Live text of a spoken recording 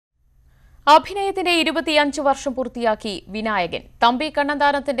അഭിനയത്തിന്റെ 25 വർഷം പൂർത്തിയാക്കി വിനായകൻ. തമ്പി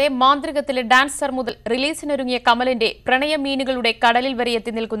കണ്ണന്താനത്തിന്റെ മാന്ത്രികത്തിലെ ഡാൻസർ മുതൽ റിലീസിനൊരുങ്ങിയ കമലിന്റെ പ്രണയമീനുകളുടെ കടലിൽ വരെ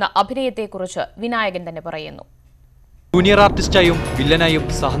എത്തി നിൽക്കുന്ന അഭിനയത്തെക്കുറിച്ച് വിനായകൻ തന്നെ പറയുന്നു. ജൂനിയർ ആർട്ടിസ്റ്റായും വില്ലനായും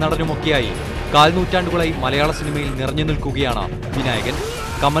സഹനടനുമൊക്കെയായി കാൽനൂറ്റാണ്ടുകളായി മലയാള സിനിമയിൽ നിറഞ്ഞു നിൽക്കുകയാണ് വിനായകൻ.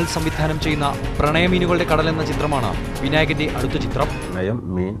 കമൽ സംവിധാനം ചെയ്യുന്ന പ്രണയമീനുകളുടെ കടൽ എന്ന ചിത്രമാണ് വിനായകന്റെ അടുത്ത ചിത്രം.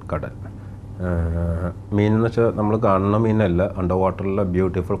 മീൻ കടൽ മീൻ എന്ന് വെച്ചാൽ നമ്മൾ കാണുന്ന മീനല്ല, അണ്ടർ വാട്ടറിലെ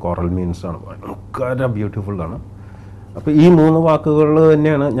ബ്യൂട്ടിഫുൾ കോറൽ മീൻസാണ്, ഭയങ്കര ബ്യൂട്ടിഫുള്ളാണ്. അപ്പോൾ ഈ 3 വാക്കുകൾ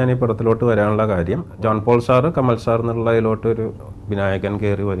തന്നെയാണ് ഞാൻ ഈ പടത്തിലോട്ട് വരാനുള്ള കാര്യം. John Paul sir, Kamal sir എന്നുള്ളതിലോട്ടൊരു Vinayakan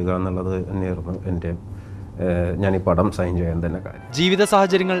കയറി വരിക എന്നുള്ളത് തന്നെയായിരുന്നു എൻ്റെ ഞാൻ ഈ പടം സൈൻ ചെയ്യാൻ തന്നെ കാര്യം. ജീവിത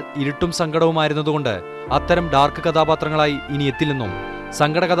സാഹചര്യങ്ങൾ ഇരുട്ടും സങ്കടവുമായിരുന്നതുകൊണ്ട് അത്തരം ഡാർക്ക് കഥാപാത്രങ്ങളായി ഇനി എത്തില്ലെന്നും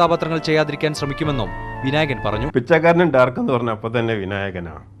സങ്കട കഥാപാത്രങ്ങൾ ചെയ്യാതിരിക്കാൻ ശ്രമിക്കുമെന്നും വിനായകൻ പറഞ്ഞു. പിച്ചക്കാരനും ഡാർക്ക് എന്ന് പറഞ്ഞാൽ അപ്പോൾ തന്നെ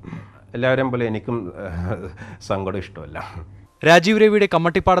വിനായകനാണ്. എല്ലാവരെയും പോലെ എനിക്കും സങ്കടം ഇഷ്ടമല്ല. രാജീവ് രവിയുടെ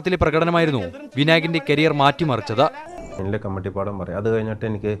കമ്മട്ടിപ്പാടത്തിലെ പ്രകടനമായിരുന്നു വിനായകന്റെ കരിയർ മാറ്റിമറിച്ചത്. എൻ്റെ കമ്മട്ടിപ്പാടം പറയാം, അത്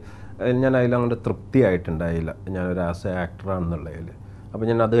കഴിഞ്ഞിട്ട് ഞാൻ അതിലങ്ങോട്ട് തൃപ്തിയായിട്ടുണ്ടായില്ല, ഞാനൊരു ആസ് എ ആക്ടറാണെന്നുള്ളതിൽ. അപ്പോൾ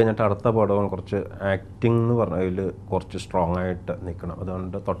ഞാൻ അത് കഴിഞ്ഞിട്ട് അടുത്ത പടവും കുറച്ച് ആക്ടിംഗ് എന്ന് പറഞ്ഞതിൽ കുറച്ച് സ്ട്രോങ് ആയിട്ട് നിൽക്കണം,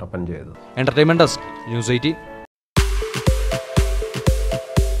 അതുകൊണ്ട് തൊട്ടപ്പൻ ചെയ്തത്. Entertainment desk, news 18.